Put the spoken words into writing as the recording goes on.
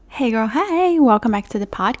Hey girl, hey, welcome back to the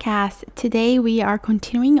podcast. Today we are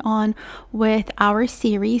continuing on with our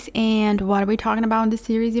series, and what are we talking about in the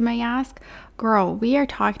series, you may ask? Girl, we are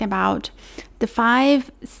talking about the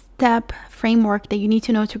 5-step framework that you need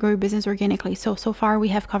to know to grow your business organically. So far we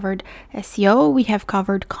have covered SEO, we have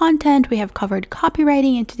covered content, we have covered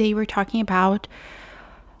copywriting, and today we're talking about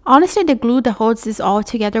honestly the glue that holds this all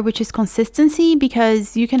together, which is consistency,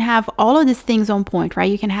 because you can have all of these things on point,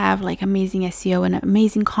 right? You can have like amazing SEO and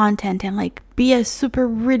amazing content and like be a super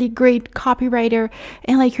really great copywriter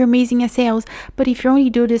and like you're amazing at sales. But if you only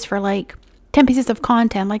do this for like 10 pieces of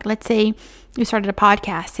content, like let's say you started a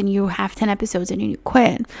podcast and you have 10 episodes and you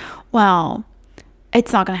quit, well,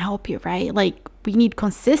 it's not going to help you, right? Like we need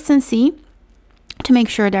consistency to make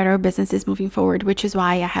sure that our business is moving forward, which is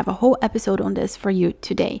why I have a whole episode on this for you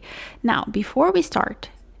today. Now, before we start,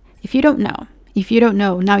 if you don't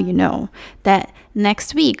know, now you know that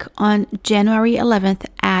next week on January 11th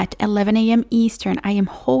at 11 a.m. Eastern, I am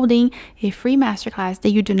holding a free masterclass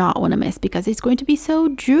that you do not want to miss because it's going to be so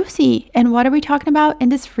juicy. And what are we talking about in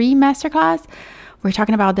this free masterclass? We're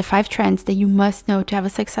talking about the 5 trends that you must know to have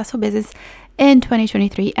a successful business in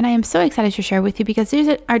 2023. And I am so excited to share with you because these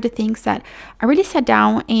are the things that I really sat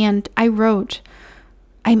down and I wrote.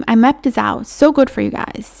 I mapped this out. So good for you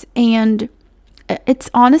guys. And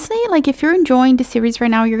it's honestly like if you're enjoying the series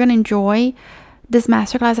right now, you're going to enjoy this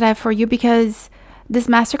masterclass that I have for you, because this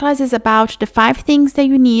masterclass is about the 5 things that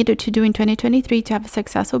you need to do in 2023 to have a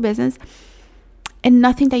successful business. And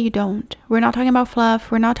nothing that you don't. We're not talking about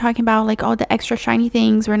fluff. We're not talking about like all the extra shiny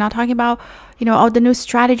things. We're not talking about, all the new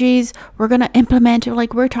strategies we're going to implement.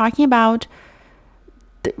 Like we're talking about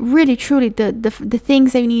really, truly the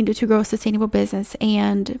things that you need to grow a sustainable business.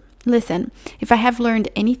 And listen, if I have learned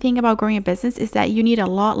anything about growing a business, is that you need a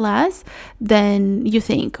lot less than you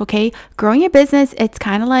think, okay? Growing a business, it's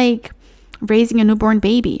kind of like raising a newborn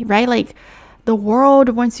baby, right? Like the world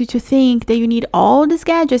wants you to think that you need all these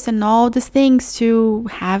gadgets and all these things to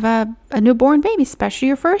have a newborn baby, especially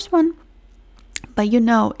your first one. But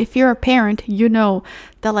if you're a parent,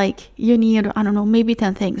 that like you need, I don't know, maybe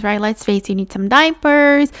 10 things, right? Let's face it, you need some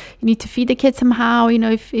diapers, you need to feed the kid somehow.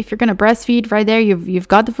 If you're going to breastfeed right there, you've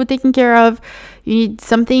got the food taken care of. You need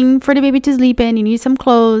something for the baby to sleep in. You need some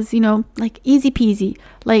clothes, like easy peasy.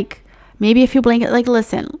 Like maybe a few blankets. Like,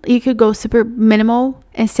 listen, you could go super minimal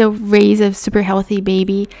and still raise a super healthy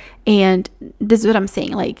baby. And this is what I'm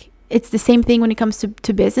saying. Like, it's the same thing when it comes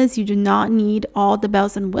to business. You do not need all the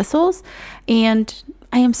bells and whistles. And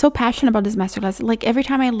I am so passionate about this masterclass. Like, every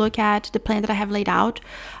time I look at the plan that I have laid out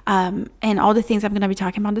and all the things I'm going to be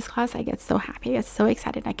talking about in this class, I get so happy. I get so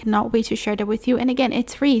excited. I cannot wait to share that with you. And again,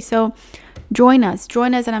 it's free. So join us.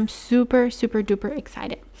 And I'm super, super duper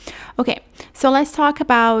excited. Okay, so let's talk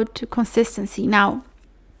about consistency. Now,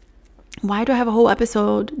 why do I have a whole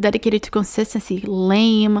episode dedicated to consistency?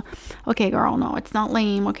 Lame. Okay, girl, no, it's not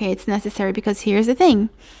lame. Okay, it's necessary, because here's the thing.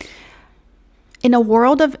 In a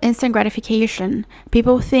world of instant gratification,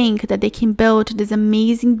 people think that they can build this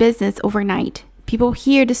amazing business overnight. People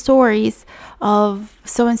hear the stories of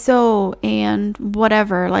so-and-so and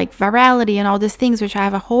whatever, like virality and all these things, which I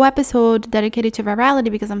have a whole episode dedicated to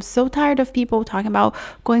virality, because I'm so tired of people talking about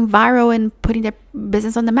going viral and putting their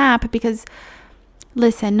business on the map. Because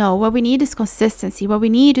listen, no, what we need is consistency. What we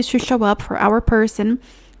need is to show up for our person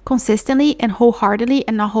consistently and wholeheartedly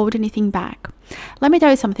and not hold anything back. Let me tell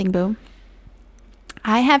you something, boo.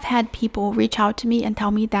 I have had people reach out to me and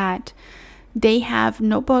tell me that they have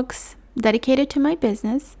notebooks dedicated to my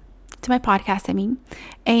business, to my podcast,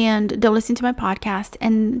 and they'll listen to my podcast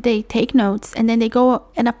and they take notes and then they go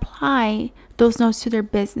and apply those notes to their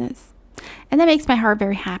business. And that makes my heart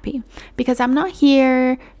very happy, because I'm not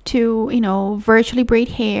here to, virtually braid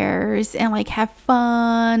hairs and like have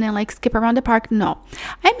fun and like skip around the park. No,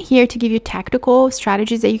 I'm here to give you tactical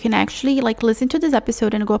strategies that you can actually like listen to this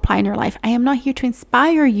episode and go apply in your life. I am not here to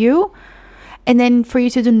inspire you and then for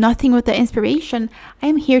you to do nothing with the inspiration. I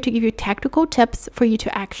am here to give you tactical tips for you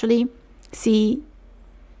to actually see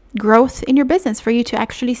growth in your business, for you to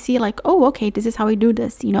actually see like, oh, okay, this is how we do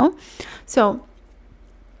this, So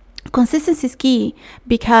consistency is key,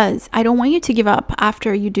 because I don't want you to give up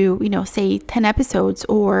after you do, say 10 episodes,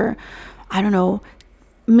 or I don't know,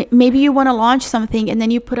 maybe you want to launch something and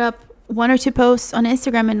then you put up 1 or 2 posts on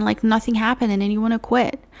Instagram and like nothing happened and then you want to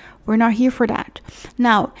quit. We're not here for that.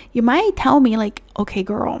 Now, you might tell me like, okay,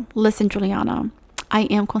 girl, listen, Juliana, I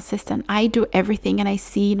am consistent. I do everything and I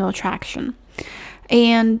see no traction.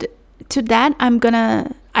 And to that,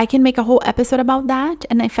 I can make a whole episode about that.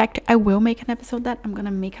 And in fact, I will make an episode that I'm going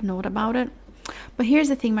to make a note about it. But here's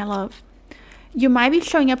the thing, my love. You might be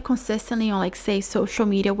showing up consistently on like, say, social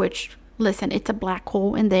media, which listen, it's a black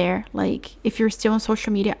hole in there. Like, if you're still on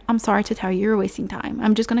social media, I'm sorry to tell you, you're wasting time.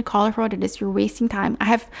 I'm just going to call it for what it is. You're wasting time. I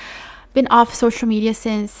have been off social media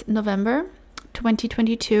since November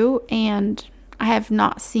 2022, and I have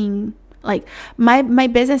not seen, like, my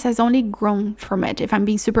business has only grown from it. If I'm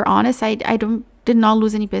being super honest, I did not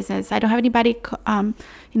lose any business. I don't have anybody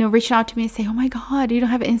reaching out to me and say, oh my God, you don't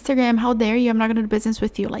have Instagram, how dare you, I'm not gonna do business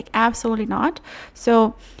with you. Like, absolutely not.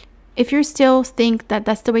 So if you still think that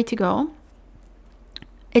that's the way to go,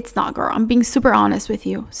 it's not, girl. I'm being super honest with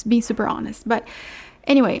you, being super honest. But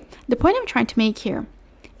anyway, the point I'm trying to make here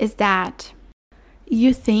is that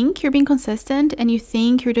you think you're being consistent and you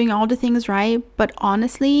think you're doing all the things right, but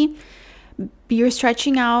honestly, you're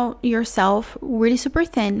stretching out yourself really super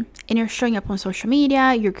thin, and you're showing up on social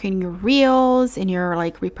media, you're creating your reels, and you're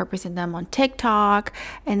like repurposing them on TikTok,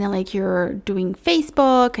 and then like you're doing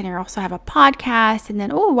Facebook, and you also have a podcast, and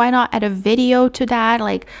then, oh, why not add a video to that?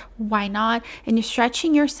 Like, why not? And you're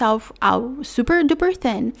stretching yourself out super duper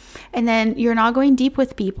thin, and then you're not going deep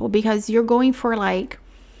with people because you're going for like,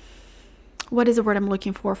 what is the word I'm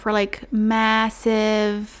looking for like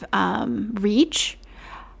massive reach,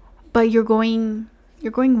 but you're going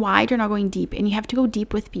wide, you're not going deep, and you have to go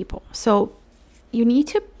deep with people. So you need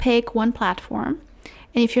to pick one platform.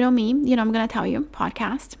 And if you know me, I'm going to tell you,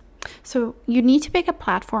 podcast. So you need to pick a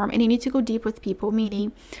platform and you need to go deep with people,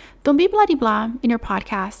 meaning don't be blah blah in your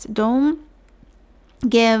podcast. Don't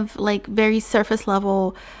give like very surface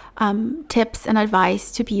level tips and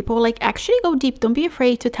advice to people. Like, actually go deep. Don't be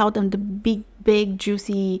afraid to tell them the big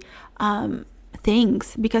juicy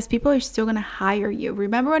things, because people are still gonna hire you.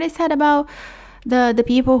 Remember what I said about the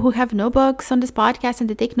people who have notebooks on this podcast and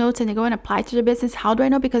they take notes and they go and apply to their business? How do I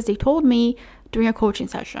know? Because they told me during a coaching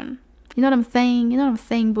session. You know what I'm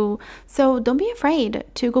saying, boo? So don't be afraid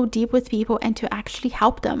to go deep with people and to actually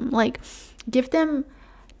help them. Like, give them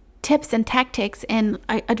tips and tactics and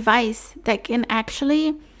advice that can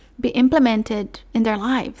actually be implemented in their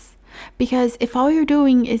lives. Because if all you're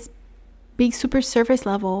doing is being super surface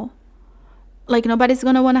level, like, nobody's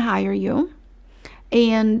gonna want to hire you.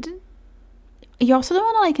 And you also don't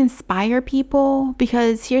want to like inspire people,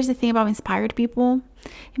 because here's the thing about inspired people,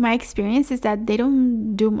 in my experience, is that they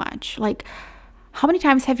don't do much. Like, how many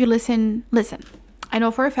times have you listen, I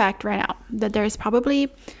know for a fact right now that there's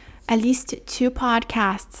probably at least 2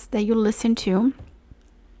 podcasts that you listen to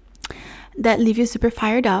that leave you super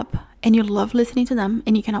fired up, and you love listening to them,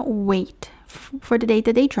 and you cannot wait for the day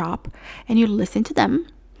that they drop, and you listen to them,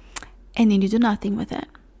 and then you do nothing with it.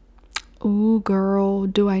 Ooh, girl,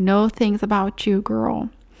 do I know things about you, girl?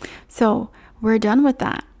 So we're done with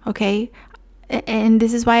that, okay? And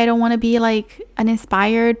this is why I don't want to be like an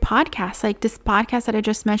inspired podcast. Like this podcast that I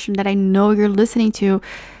just mentioned that I know you're listening to,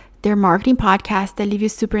 they're marketing podcasts that leave you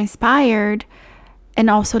super inspired and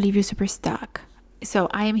also leave you super stuck. So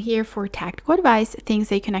I am here for tactical advice, things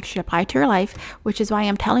that you can actually apply to your life, which is why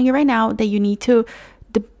I'm telling you right now that you need to,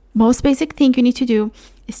 the most basic thing you need to do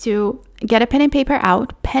is to get a pen and paper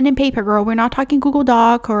out. Pen and paper, girl. We're not talking Google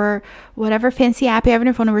Doc or whatever fancy app you have on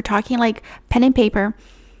your phone. We're talking like pen and paper.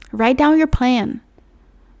 Write down your plan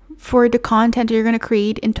for the content you're going to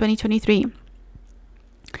create in 2023.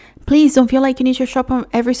 Please don't feel like you need to show up on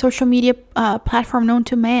every social media platform known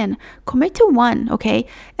to man. Commit to one, okay?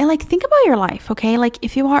 And like, think about your life, okay? Like,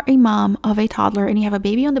 if you are a mom of a toddler and you have a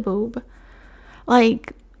baby on the boob,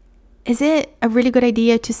 like, is it a really good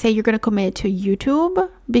idea to say you're going to commit to YouTube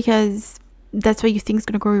because that's what you think is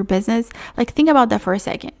going to grow your business? Like, think about that for a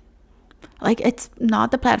second. Like, it's not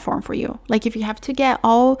the platform for you. Like, if you have to get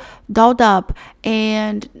all dolled up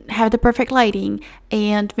and have the perfect lighting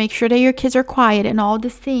and make sure that your kids are quiet and all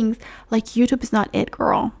these things, like, YouTube is not it,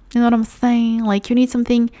 girl. You know what I'm saying? Like, you need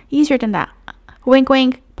something easier than that. Wink,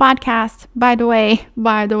 wink. Podcast. By the way,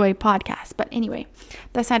 podcast. But anyway,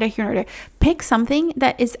 that's neither here nor there. Pick something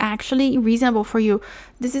that is actually reasonable for you.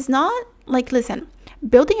 This is not like, listen,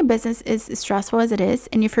 building a business is stressful as it is.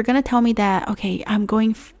 And if you're going to tell me that, okay, I'm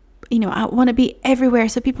going I want to be everywhere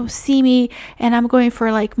so people see me, and I'm going for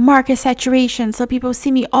like market saturation so people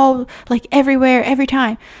see me all like everywhere, every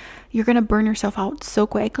time, you're going to burn yourself out so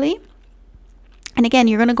quickly. And again,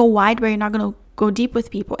 you're going to go wide where you're not going to go deep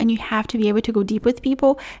with people. And you have to be able to go deep with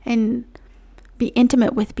people and be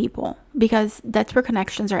intimate with people, because that's where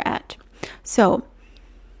connections are at. So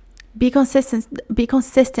be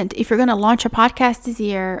consistent. If you're going to launch a podcast this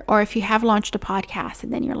year, or if you have launched a podcast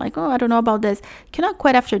and then you're like, oh, I don't know about this, you cannot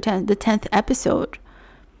quit after the 10th episode.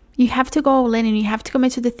 You have to go all in and you have to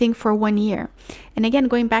commit to the thing for 1 year. And again,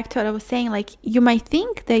 going back to what I was saying, like, you might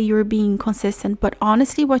think that you're being consistent, but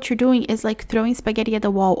honestly, what you're doing is like throwing spaghetti at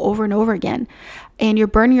the wall over and over again. And you're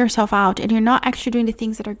burning yourself out and you're not actually doing the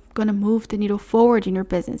things that are going to move the needle forward in your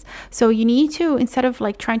business. So you need to, instead of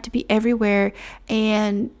like trying to be everywhere,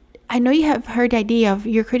 and I know you have heard the idea of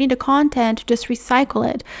you're creating the content, just recycle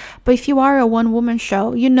it. But if you are a one-woman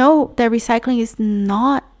show, you know that recycling is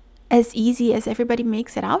not as easy as everybody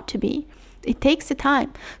makes it out to be. It takes the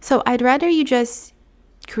time. So I'd rather you just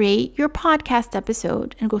create your podcast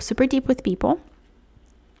episode and go super deep with people.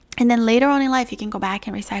 And then later on in life, you can go back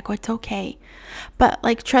and recycle. It's okay. But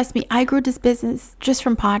like, trust me, I grew this business just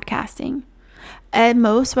from podcasting. At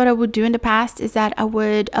most, what I would do in the past is that I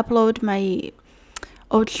would upload my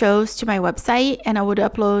old shows to my website and I would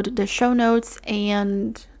upload the show notes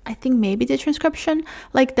and I think maybe the transcription.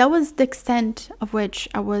 Like, that was the extent of which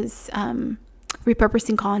I was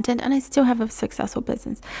repurposing content, and I still have a successful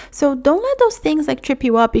business. So don't let those things like trip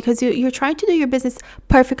you up, because you're trying to do your business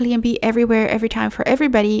perfectly and be everywhere every time for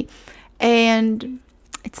everybody, and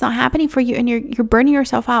it's not happening for you, and you're burning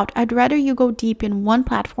yourself out. I'd rather you go deep in one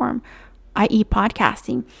platform, i.e.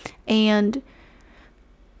 podcasting, and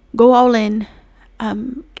go all in.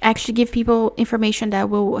 Actually give people information that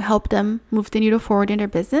will help them move the needle forward in their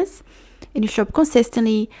business, and you show up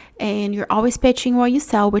consistently, and you're always pitching while you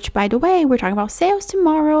sell, which, by the way, we're talking about sales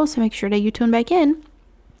tomorrow, so make sure that you tune back in.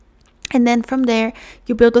 And then from there,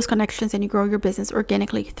 you build those connections and you grow your business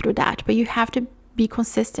organically through that. But you have to be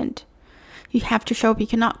consistent. You have to show up. You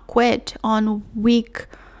cannot quit on week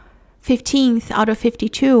 15th out of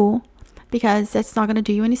 52, because that's not going to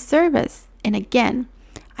do you any service. And again,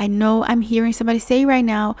 I know I'm hearing somebody say right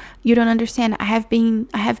now, you don't understand. I have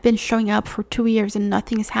been showing up for 2 years and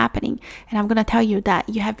nothing is happening. And I'm going to tell you that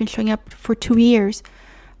you have been showing up for 2 years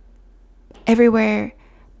everywhere,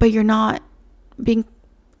 but you're not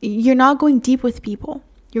going deep with people.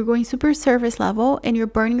 You're going super service level and you're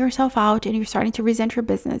burning yourself out and you're starting to resent your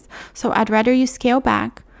business. So I'd rather you scale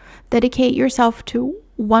back, dedicate yourself to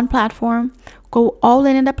one platform, go all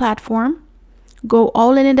in the platform. Go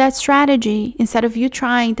all in that strategy instead of you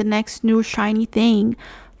trying the next new shiny thing.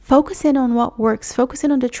 Focus in on what works. Focus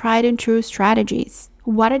in on the tried and true strategies.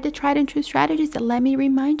 What are the tried and true strategies? Let me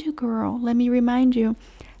remind you, girl. Let me remind you.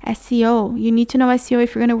 SEO. You need to know SEO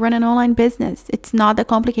if you're going to run an online business. It's not that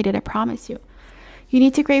complicated, I promise you. You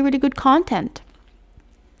need to create really good content,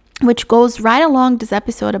 which goes right along this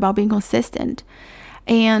episode about being consistent.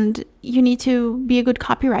 And you need to be a good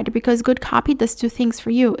copywriter, because good copy does two things for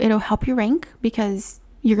you. It'll help you rank because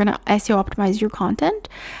you're going to SEO optimize your content,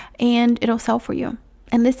 and it'll sell for you.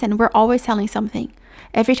 And listen, we're always selling something.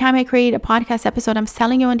 Every time I create a podcast episode, I'm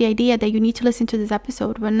selling you on the idea that you need to listen to this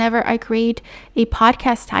episode. Whenever I create a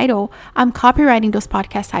podcast title, I'm copywriting those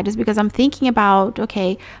podcast titles because I'm thinking about,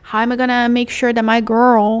 okay, how am I going to make sure that my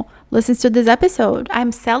girl listens to this episode?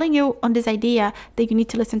 I'm selling you on this idea that you need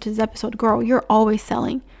to listen to this episode. Girl, you're always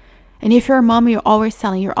selling. And if you're a mom, you're always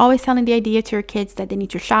selling. You're always selling the idea to your kids that they need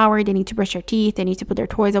to shower, they need to brush their teeth, they need to put their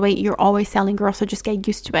toys away. You're always selling, girl. So just get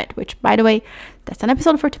used to it, which, by the way, that's an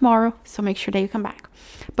episode for tomorrow. So make sure that you come back.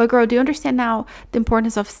 But girl, do you understand now the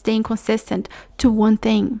importance of staying consistent to one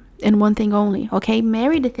thing and one thing only? Okay,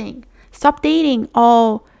 marry the thing. Stop dating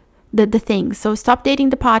all the things. So stop dating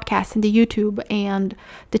the podcast and the YouTube and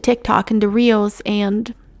the TikTok and the Reels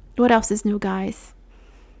and what else is new, guys?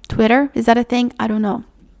 Twitter, is that a thing? I don't know.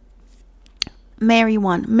 Marry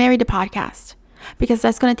the podcast, because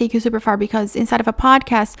that's going to take you super far, because inside of a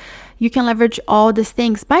podcast you can leverage all these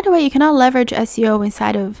things. By the way, you cannot leverage SEO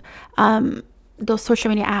inside of those social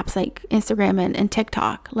media apps like Instagram and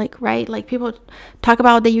TikTok, right? Like, people talk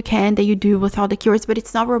about that you can, that you do with all the keywords, but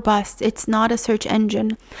it's not robust. It's not a search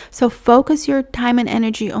engine. So focus your time and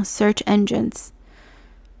energy on search engines.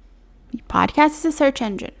 Podcast is a search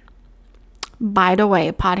engine. By the way,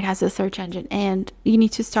 a podcast is a search engine, and you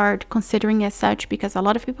need to start considering it as such, because a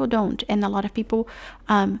lot of people don't, and a lot of people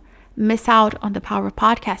miss out on the power of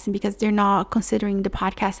podcasting because they're not considering the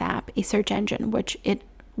podcast app a search engine, which it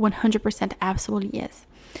 100% absolutely is.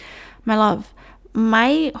 My love,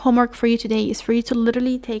 my homework for you today is for you to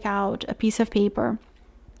literally take out a piece of paper,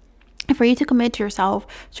 and for you to commit to yourself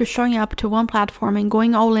to showing up to one platform and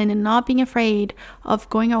going all in, and not being afraid of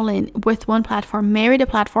going all in with one platform. Marry the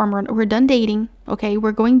platform. We're done dating, okay?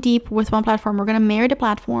 We're going deep with one platform. We're going to marry the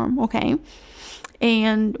platform, okay?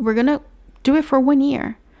 And we're going to do it for 1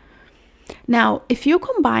 year. Now, if you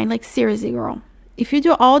combine, like, seriously, girl, if you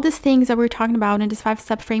do all these things that we're talking about in this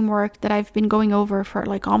 5-step framework that I've been going over for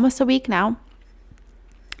like almost a week now,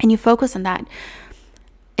 and you focus on that,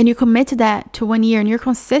 and you commit to that to 1 year, and you're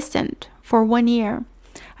consistent for 1 year,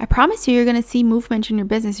 I promise you, you're going to see movement in your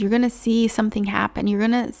business. You're going to see something happen. You're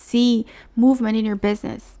going to see movement in your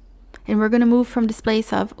business. And we're going to move from this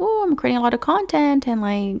place of, oh, I'm creating a lot of content and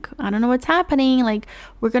like, I don't know what's happening. Like,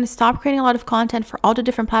 we're going to stop creating a lot of content for all the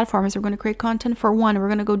different platforms. We're going to create content for one. We're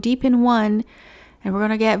going to go deep in one, and we're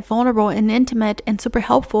going to get vulnerable and intimate and super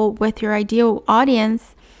helpful with your ideal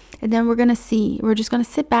audience. And then we're just going to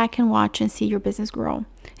sit back and watch and see your business grow.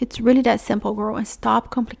 It's really that simple, girl, and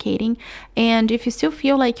stop complicating. And if you still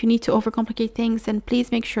feel like you need to overcomplicate things, then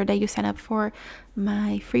please make sure that you sign up for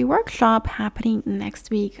my free workshop happening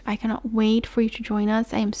next week. I cannot wait for you to join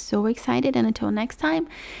us. I am so excited. And until next time,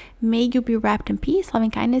 may you be wrapped in peace, love,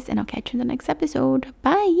 and kindness, and I'll catch you in the next episode.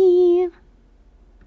 Bye.